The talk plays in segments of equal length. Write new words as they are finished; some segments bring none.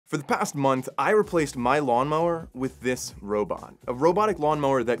For the past month, I replaced my lawnmower with this robot. A robotic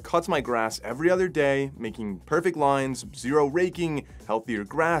lawnmower that cuts my grass every other day, making perfect lines, zero raking, healthier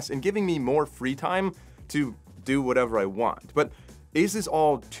grass, and giving me more free time to do whatever I want. But is this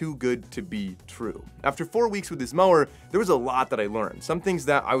all too good to be true? After 4 weeks with this mower, there was a lot that I learned. Some things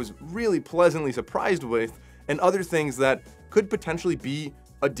that I was really pleasantly surprised with, and other things that could potentially be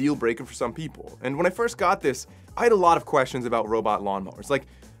a deal breaker for some people. And when I first got this, I had a lot of questions about robot lawnmowers. Like,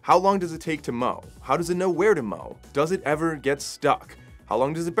 how long does it take to mow? How does it know where to mow? Does it ever get stuck? How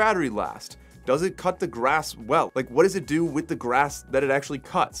long does the battery last? Does it cut the grass well? Like, what does it do with the grass that it actually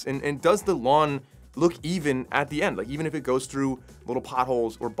cuts? And does the lawn look even at the end? Like, even if it goes through little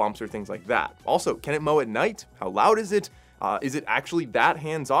potholes or bumps or things like that. Also, can it mow at night? How loud is it? Is it actually that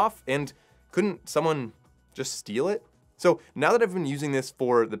hands-off? And couldn't someone just steal it? So now that I've been using this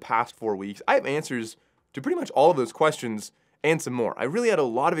for the past 4 weeks, I have answers to pretty much all of those questions and some more. I really had a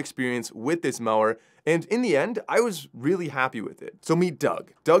lot of experience with this mower, and in the end, I was really happy with it. So meet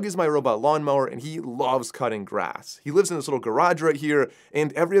Doug. Doug is my robot lawnmower, and he loves cutting grass. He lives in this little garage right here,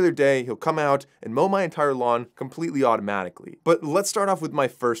 and every other day, he'll come out and mow my entire lawn completely automatically. But let's start off with my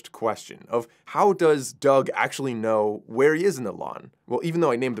first question of how does Doug actually know where he is in the lawn? Well, even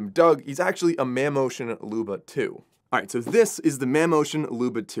though I named him Doug, he's actually a Mammotion Luba 2. Alright, so this is the Mammotion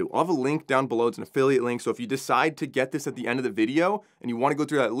Luba 2. I'll have a link down below, it's an affiliate link, so if you decide to get this at the end of the video and you want to go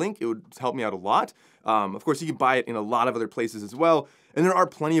through that link, it would help me out a lot. Of course, you can buy it in a lot of other places as well, and there are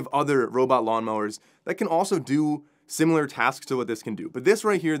plenty of other robot lawnmowers that can also do similar tasks to what this can do. But this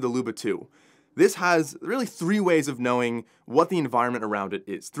right here, the Luba 2, this has really 3 ways of knowing what the environment around it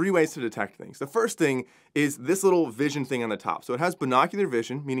is. 3 ways to detect things. The first thing is this little vision thing on the top. So it has binocular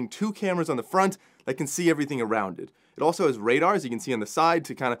vision, meaning 2 cameras on the front that can see everything around it. It also has radars you can see on the side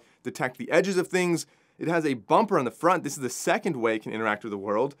to kind of detect the edges of things. It has a bumper on the front. This is the second way it can interact with the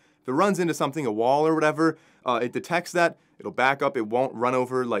world. If it runs into something, a wall or whatever, it detects that. It'll back up. It won't run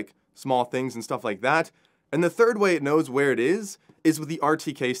over like small things and stuff like that. And the third way it knows where it is with the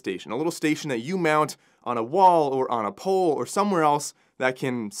RTK station, a little station that you mount on a wall or on a pole or somewhere else that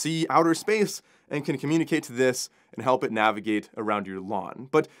can see outer space and can communicate to this and help it navigate around your lawn.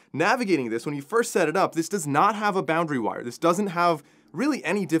 But navigating this, when you first set it up, this does not have a boundary wire. This doesn't have really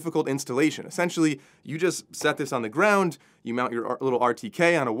any difficult installation. Essentially, you just set this on the ground, you mount your little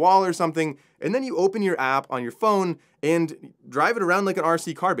RTK on a wall or something, and then you open your app on your phone and drive it around like an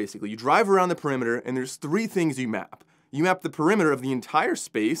RC car, basically. You drive around the perimeter, and there's 3 things you map. You map the perimeter of the entire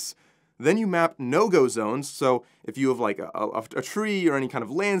space, then you map no-go zones, so if you have like a tree or any kind of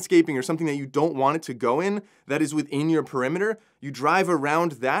landscaping or something that you don't want it to go in that is within your perimeter, you drive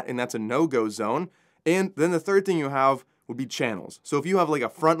around that, and that's a no-go zone. And then the third thing you have would be channels. So if you have like a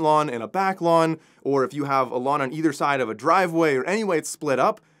front lawn and a back lawn, or if you have a lawn on either side of a driveway, or any way it's split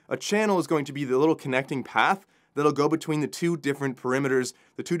up, a channel is going to be the little connecting path that'll go between the 2 different perimeters,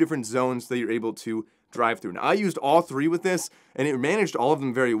 the 2 different zones that you're able to drive through. Now, I used all 3 with this, and it managed all of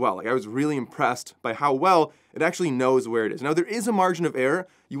them very well. Like, I was really impressed by how well it actually knows where it is. Now, there is a margin of error.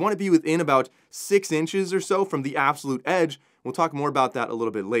 You want to be within about 6 inches or so from the absolute edge. We'll talk more about that a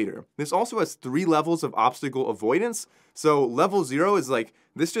little bit later. This also has 3 levels of obstacle avoidance. So level 0 is like,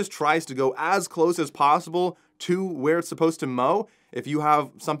 this just tries to go as close as possible to where it's supposed to mow. If you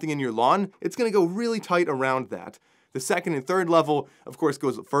have something in your lawn, it's going to go really tight around that. The second and third level, of course,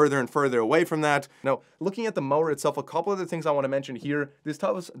 goes further and further away from that. Now, looking at the mower itself, a couple other things I want to mention here. This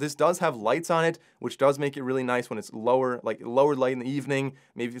does have lights on it, which does make it really nice when it's lower, like lower light in the evening.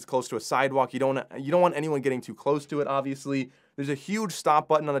 Maybe if it's close to a sidewalk, you don't want anyone getting too close to it, obviously. There's a huge stop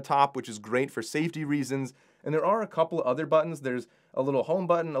button on the top, which is great for safety reasons. And there are a couple other buttons. There's a little home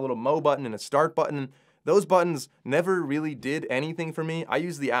button, a little mow button, and a start button. Those buttons never really did anything for me. I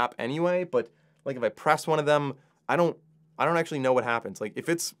use the app anyway, but like if I press one of them, I don't actually know what happens. Like, if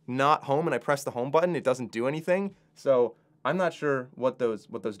it's not home and I press the home button, it doesn't do anything. So I'm not sure what those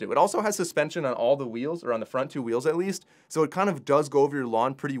do. It also has suspension on all the wheels, or on the front 2 wheels at least. So it kind of does go over your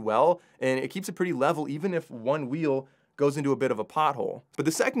lawn pretty well, and it keeps it pretty level even if one wheel goes into a bit of a pothole. But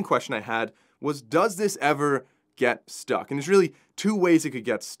the second question I had was, does this ever get stuck? And there's really 2 ways it could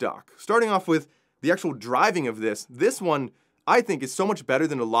get stuck. Starting off with the actual driving of this one I think is so much better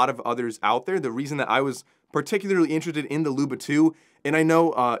than a lot of others out there. The reason that I was particularly interested in the Luba 2, and I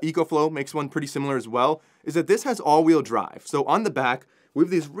know EcoFlow makes one pretty similar as well, is that this has all-wheel drive. So on the back, we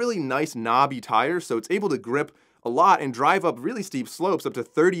have these really nice knobby tires, so it's able to grip a lot and drive up really steep slopes up to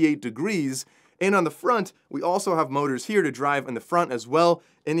 38 degrees. And on the front, we also have motors here to drive in the front as well.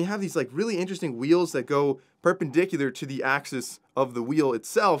 And you have these like really interesting wheels that go perpendicular to the axis of the wheel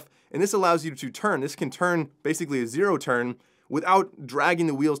itself. And this allows you to turn. This can turn basically a 0 turn without dragging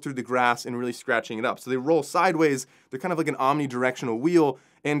the wheels through the grass and really scratching it up. So they roll sideways, they're kind of like an omnidirectional wheel,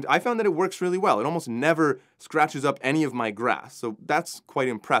 and I found that it works really well. It almost never scratches up any of my grass, so that's quite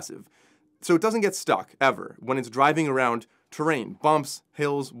impressive. So it doesn't get stuck, ever, when it's driving around terrain, bumps,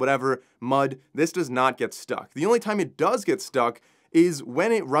 hills, whatever, mud. This does not get stuck. The only time it does get stuck is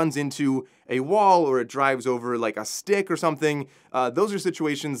when it runs into a wall or it drives over like a stick or something. Those are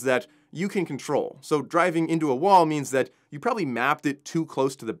situations that you can control. So driving into a wall means that you probably mapped it too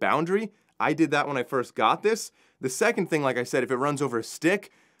close to the boundary. I did that when I first got this. The second thing, like I said, if it runs over a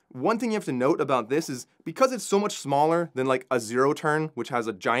stick, one thing you have to note about this is because it's so much smaller than like a zero turn, which has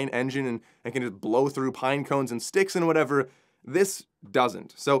a giant engine and can just blow through pine cones and sticks and whatever, this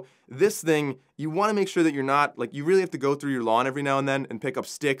doesn't. So this thing, you want to make sure that you're not, like, you really have to go through your lawn every now and then and pick up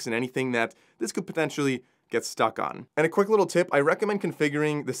sticks and anything that this could potentially get stuck on. And a quick little tip, I recommend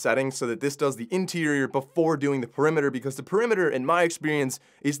configuring the settings so that this does the interior before doing the perimeter, because the perimeter, in my experience,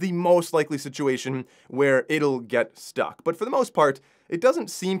 is the most likely situation where it'll get stuck. But for the most part, it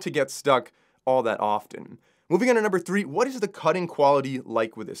doesn't seem to get stuck all that often. Moving on to number 3, what is the cutting quality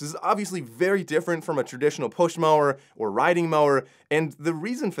like with this? This is obviously very different from a traditional push mower or riding mower, and the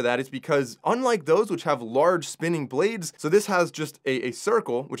reason for that is because unlike those which have large spinning blades, so this has just a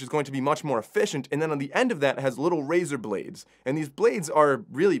circle, which is going to be much more efficient, and then on the end of that has little razor blades. And these blades are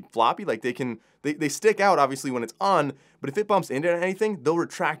really floppy, like they stick out obviously when it's on, but if it bumps into anything, they'll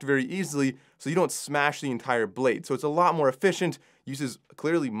retract very easily so you don't smash the entire blade. So it's a lot more efficient, uses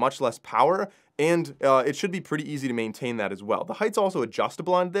clearly much less power, and it should be pretty easy to maintain that as well. The height's also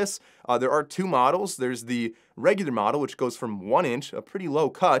adjustable on this. There are 2 models. There's the regular model, which goes from 1 inch, a pretty low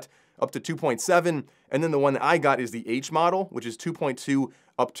cut, up to 2.7, and then the one that I got is the H model, which is 2.2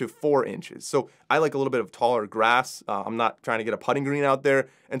 up to 4 inches. So I like a little bit of taller grass. I'm not trying to get a putting green out there,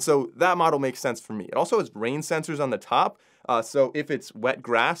 and so that model makes sense for me. It also has rain sensors on the top, so if it's wet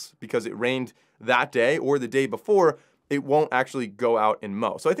grass because it rained that day or the day before, it won't actually go out and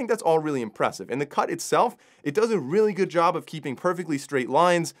mow. So I think that's all really impressive. And the cut itself, it does a really good job of keeping perfectly straight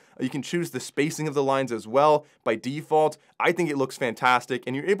lines. You can choose the spacing of the lines as well by default. I think it looks fantastic,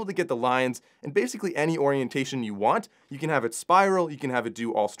 and you're able to get the lines in basically any orientation you want. You can have it spiral, you can have it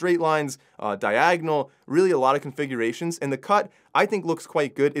do all straight lines, diagonal, really a lot of configurations. And the cut, I think, looks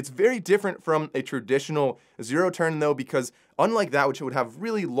quite good. It's very different from a traditional zero turn though, because unlike that, which would have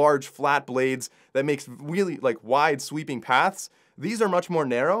really large flat blades that makes really like wide sweeping paths, these are much more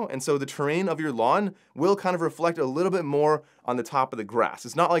narrow, and so the terrain of your lawn will kind of reflect a little bit more on the top of the grass.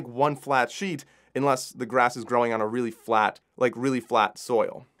 It's not like one flat sheet unless the grass is growing on a really flat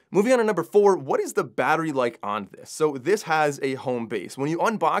soil. Moving on to number 4, what is the battery like on this? So this has a home base. When you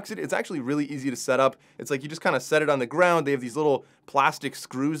unbox it, it's actually really easy to set up. It's like you just kind of set it on the ground. They have these little plastic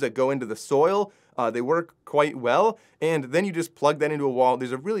screws that go into the soil. They work quite well, and then you just plug that into a wall.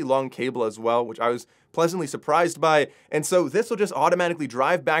 There's a really long cable as well, which I was pleasantly surprised by, and so this will just automatically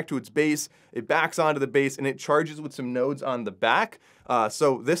drive back to its base. It backs onto the base, and it charges with some nodes on the back.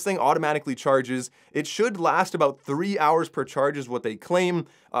 So this thing automatically charges. It should last about 3 hours per charge is what they claim.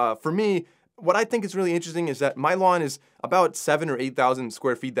 For me, what I think is really interesting is that my lawn is about 7,000 or 8,000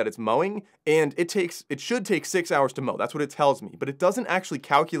 square feet that it's mowing, and it should take 6 hours to mow. That's what it tells me, but it doesn't actually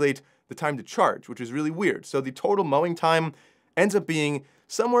calculate the time to charge, which is really weird. So the total mowing time ends up being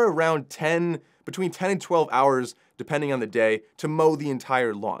somewhere around between 10 and 12 hours, depending on the day, to mow the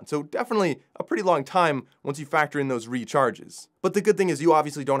entire lawn. So definitely a pretty long time once you factor in those recharges. But the good thing is you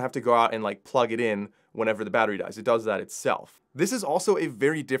obviously don't have to go out and like plug it in whenever the battery dies. It does that itself. This is also a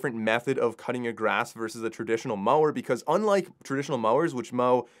very different method of cutting your grass versus a traditional mower, because unlike traditional mowers, which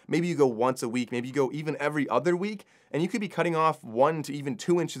mow, maybe you go once a week, maybe you go even every other week, and you could be cutting off 1 to even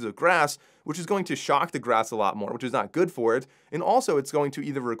 2 inches of grass, which is going to shock the grass a lot more, which is not good for it. And also it's going to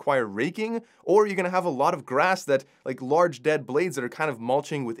either require raking, or you're gonna have a lot of grass that, like large dead blades that are kind of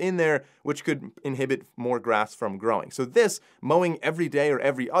mulching within there, which could inhibit more grass from growing. So this, mowing every day or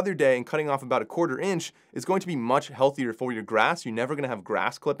every other day and cutting off about 1/4 inch, is going to be much healthier for your grass. You're never gonna have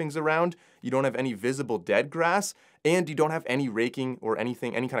grass clippings around, you don't have any visible dead grass, and you don't have any raking or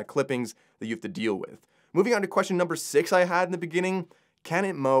anything, any kind of clippings that you have to deal with. Moving on to question number 6 I had in the beginning, can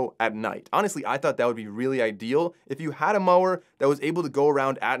it mow at night? Honestly, I thought that would be really ideal. If you had a mower that was able to go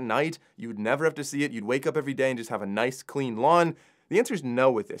around at night, you would never have to see it. You'd wake up every day and just have a nice clean lawn. The answer is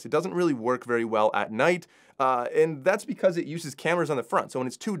no with this. It doesn't really work very well at night, and that's because it uses cameras on the front. So when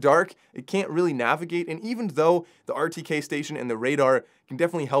it's too dark, it can't really navigate, and even though the RTK station and the radar can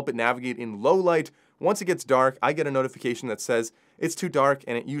definitely help it navigate in low light, once it gets dark, I get a notification that says it's too dark,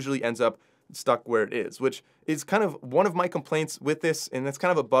 and it usually ends up stuck where it is, which is kind of one of my complaints with this, and that's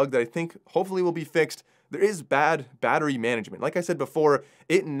kind of a bug that I think hopefully will be fixed there is bad battery management. Like I said before,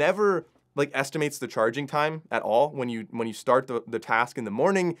 it never like estimates the charging time at all when you start the task in the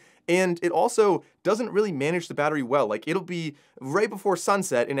morning, and it also doesn't really manage the battery well. Like it'll be right before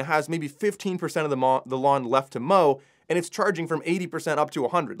sunset and it has maybe 15% of the lawn left to mow, and it's charging from 80% up to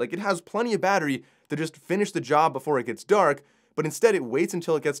 100. Like it has plenty of battery to just finish the job before it gets dark, but instead it waits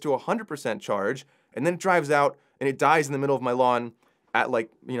until it gets to 100% charge, and then it drives out and it dies in the middle of my lawn at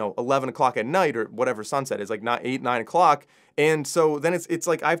like, 11 o'clock at night or whatever sunset is, like not 8, 9 o'clock. And so then it's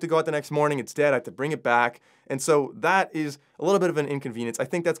like I have to go out the next morning, it's dead, I have to bring it back. And so that is a little bit of an inconvenience. I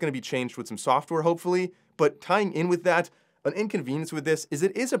think that's going to be changed with some software, hopefully. But tying in with that, an inconvenience with this is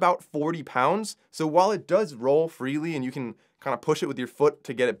it is about 40 pounds. So while it does roll freely and you can kind of push it with your foot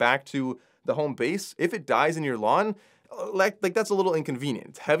to get it back to the home base, if it dies in your lawn, like that's a little inconvenient.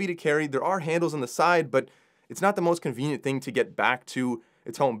 It's heavy to carry. There are handles on the side, but it's not the most convenient thing to get back to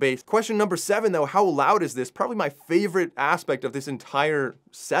its home base. Question number 7, though, how loud is this? Probably my favorite aspect of this entire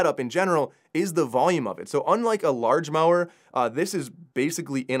setup in general is the volume of it. So unlike a large mower, this is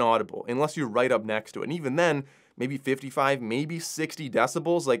basically inaudible unless you're right up next to it. And even then, maybe 55, maybe 60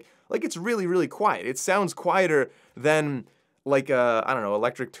 decibels. Like it's really, really quiet. It sounds quieter than like a, I don't know,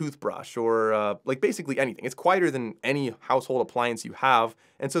 electric toothbrush or like basically anything. It's quieter than any household appliance you have.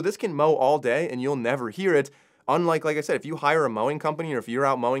 And so this can mow all day and you'll never hear it. Unlike, like I said, if you hire a mowing company or if you're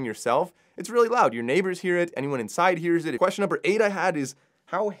out mowing yourself, it's really loud. Your neighbors hear it, anyone inside hears it. Question number 8 I had is,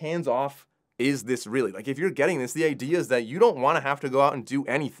 how hands-off is this really? Like if you're getting this, the idea is that you don't want to have to go out and do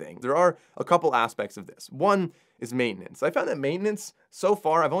anything. There are a couple aspects of this. One is maintenance. I found that maintenance, so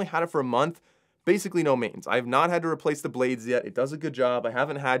far, I've only had it for a month, basically no maintenance. I have not had to replace the blades yet. It does a good job. I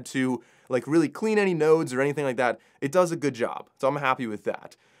haven't had to like really clean any nodes or anything like that. It does a good job, so I'm happy with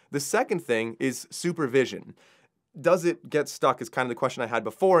that. The second thing is supervision. Does it get stuck is kind of the question I had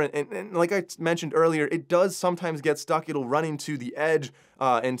before, and like I mentioned earlier, it does sometimes get stuck. It'll run into the edge,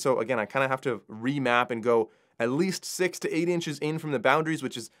 and so again, I kind of have to remap and go at least 6 to 8 inches in from the boundaries,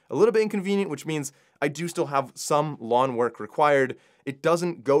 which is a little bit inconvenient, which means I do still have some lawn work required. It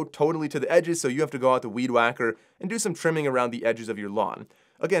doesn't go totally to the edges, so you have to go out the weed whacker and do some trimming around the edges of your lawn.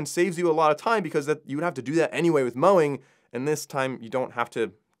 Again, saves you a lot of time because you would have to do that anyway with mowing, and this time you don't have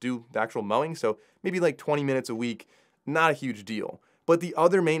to do the actual mowing, so maybe like 20 minutes a week, not a huge deal. But the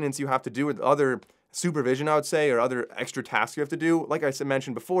other maintenance you have to do, or the other supervision I would say, or other extra tasks you have to do, like I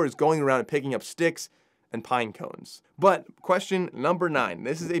mentioned before, is going around and picking up sticks and pine cones. But question number 9,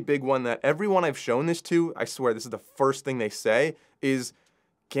 this is a big one that everyone I've shown this to, I swear this is the first thing they say, is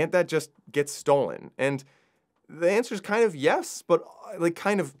can't that just get stolen? And the answer is kind of yes, but like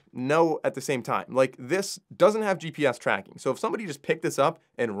kind of no at the same time. Like this doesn't have GPS tracking. So if somebody just picked this up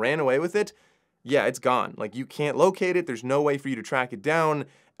and ran away with it, yeah, it's gone. Like you can't locate it. There's no way for you to track it down,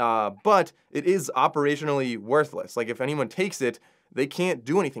 but it is operationally worthless. Like if anyone takes it, they can't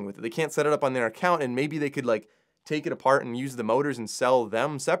do anything with it. They can't set it up on their account, and maybe they could like take it apart and use the motors and sell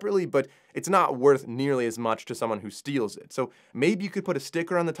them separately, but it's not worth nearly as much to someone who steals it. So maybe you could put a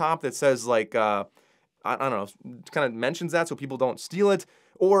sticker on the top that says like, I don't know, kind of mentions that so people don't steal it.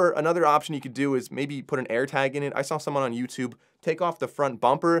 Or another option you could do is maybe put an air tag in it. I saw someone on YouTube take off the front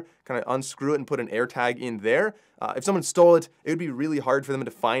bumper, kind of unscrew it and put an air tag in there. If someone stole it, it would be really hard for them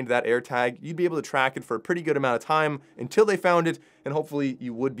to find that air tag. You'd be able to track it for a pretty good amount of time until they found it, and hopefully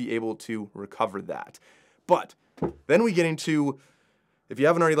you would be able to recover that. But then we get into, if you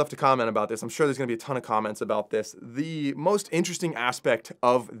haven't already left a comment about this, I'm sure there's going to be a ton of comments about this, the most interesting aspect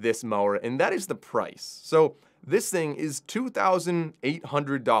of this mower, and that is the price. So this thing is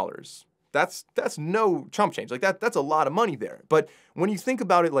 $2,800. That's no chump change. Like that's a lot of money there. But when you think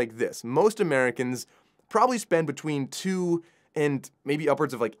about it like this, most Americans probably spend between 2 and maybe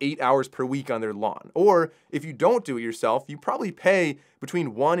upwards of like 8 hours per week on their lawn. Or if you don't do it yourself, you probably pay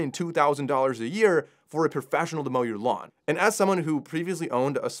between $1,000 and $2,000 a year for a professional to mow your lawn. And as someone who previously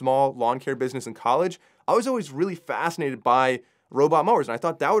owned a small lawn care business in college, I was always really fascinated by robot mowers, and I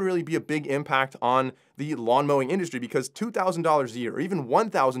thought that would really be a big impact on the lawn mowing industry, because $2,000 a year or even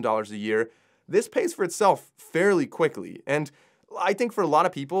 $1,000 a year, this pays for itself fairly quickly. And I think for a lot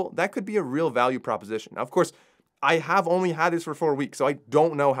of people, that could be a real value proposition. Now, of course, I have only had this for 4 weeks, so I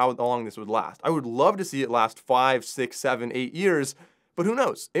don't know how long this would last. I would love to see it last 5, 6, 7, 8 years, but who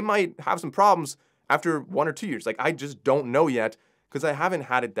knows? It might have some problems after 1 or 2 years. Like, I just don't know yet because I haven't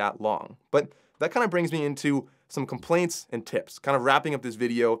had it that long. But that kind of brings me into some complaints and tips, kind of wrapping up this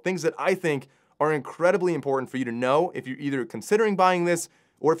video, things that I think are incredibly important for you to know if you're either considering buying this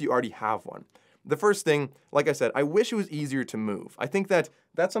or if you already have one. The first thing, like I said, I wish it was easier to move. I think that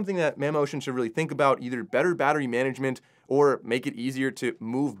that's something that Mammotion should really think about, either better battery management or make it easier to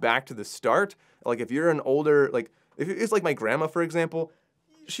move back to the start. Like if you're an older, like if it's like my grandma, for example,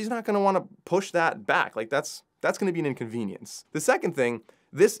 she's not gonna wanna push that back. Like that's gonna be an inconvenience. The second thing,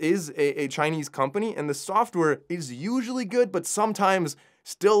 this is a Chinese company and the software is usually good, but sometimes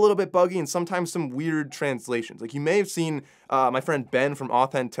still a little bit buggy and sometimes some weird translations. Like you may have seen my friend Ben from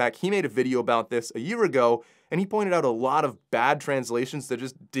Authentic, he made a video about this a year ago and he pointed out a lot of bad translations that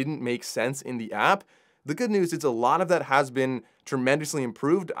just didn't make sense in the app. The good news is a lot of that has been tremendously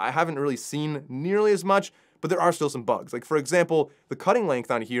improved. I haven't really seen nearly as much, but there are still some bugs. Like for example, the cutting length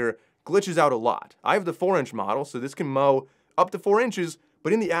on here glitches out a lot. I have the 4-inch model, so this can mow up to 4 inches,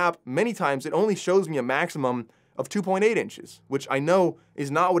 but in the app, many times it only shows me a maximum of 2.8 inches, which I know is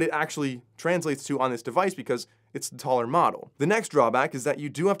not what it actually translates to on this device because it's the taller model. The next drawback is that you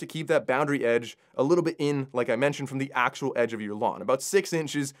do have to keep that boundary edge a little bit in, like I mentioned, from the actual edge of your lawn, about 6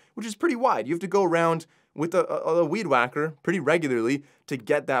 inches, which is pretty wide. You have to go around with a weed whacker pretty regularly to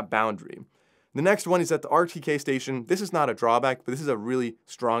get that boundary. The next one is at the RTK station. This is not a drawback, but this is a really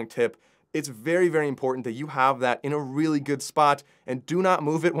strong tip. It's very, very important that you have that in a really good spot and do not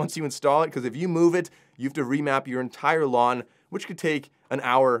move it once you install it, because if you move it, you have to remap your entire lawn, which could take an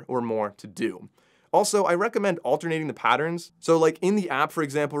hour or more to do. Also, I recommend alternating the patterns. So like in the app, for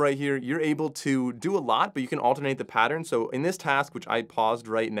example, right here, you're able to do a lot, but you can alternate the pattern. So in this task, which I paused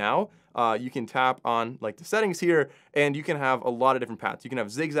right now, you can tap on like the settings here and you can have a lot of different paths. You can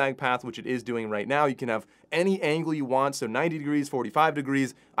have zigzag path, which it is doing right now. You can have any angle you want, so 90 degrees, 45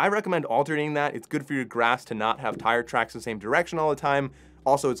 degrees. I recommend alternating that. It's good for your grass to not have tire tracks the same direction all the time.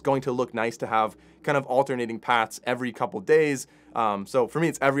 Also, it's going to look nice to have kind of alternating paths every couple days. So for me,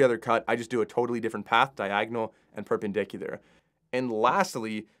 it's every other cut. I just do a totally different path, diagonal and perpendicular. And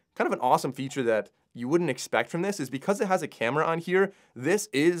lastly, kind of an awesome feature that you wouldn't expect from this is because it has a camera on here, this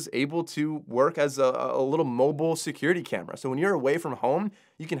is able to work as a little mobile security camera. So when you're away from home,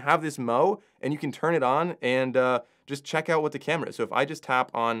 you can have this mow and you can turn it on and just check out what the camera is. So if I just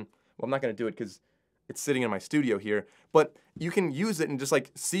tap on, well, I'm not gonna do it because it's sitting in my studio here, but you can use it and just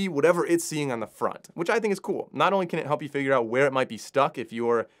like see whatever it's seeing on the front, which I think is cool. Not only can it help you figure out where it might be stuck if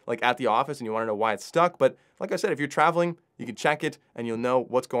you're like at the office and you want to know why it's stuck, but like I said, if you're traveling, you can check it and you'll know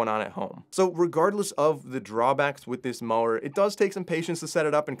what's going on at home. So regardless of the drawbacks with this mower, it does take some patience to set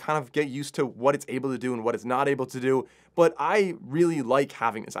it up and kind of get used to what it's able to do and what it's not able to do. But I really like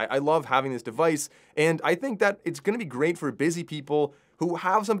having this. I love having this device, and I think that it's gonna be great for busy people who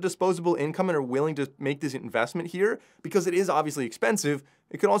have some disposable income and are willing to make this investment here, because it is obviously expensive.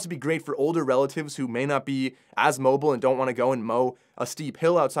 It could also be great for older relatives who may not be as mobile and don't want to go and mow a steep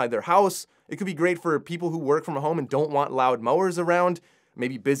hill outside their house. It could be great for people who work from home and don't want loud mowers around,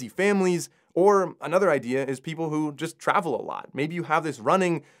 maybe busy families. Or another idea is people who just travel a lot. Maybe you have this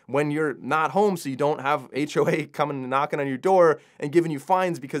running when you're not home, so you don't have HOA coming and knocking on your door and giving you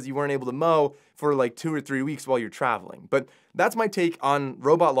fines because you weren't able to mow for like 2 or 3 weeks while you're traveling. But that's my take on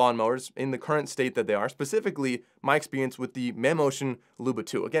robot lawnmowers in the current state that they are, specifically my experience with the Mammotion Luba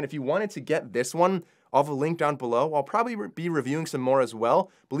 2. Again, if you wanted to get this one, I'll have a link down below. I'll probably be reviewing some more as well,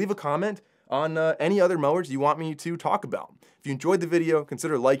 but leave a comment on any other mowers you want me to talk about. If you enjoyed the video,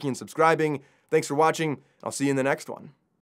 consider liking and subscribing. Thanks for watching. I'll see you in the next one.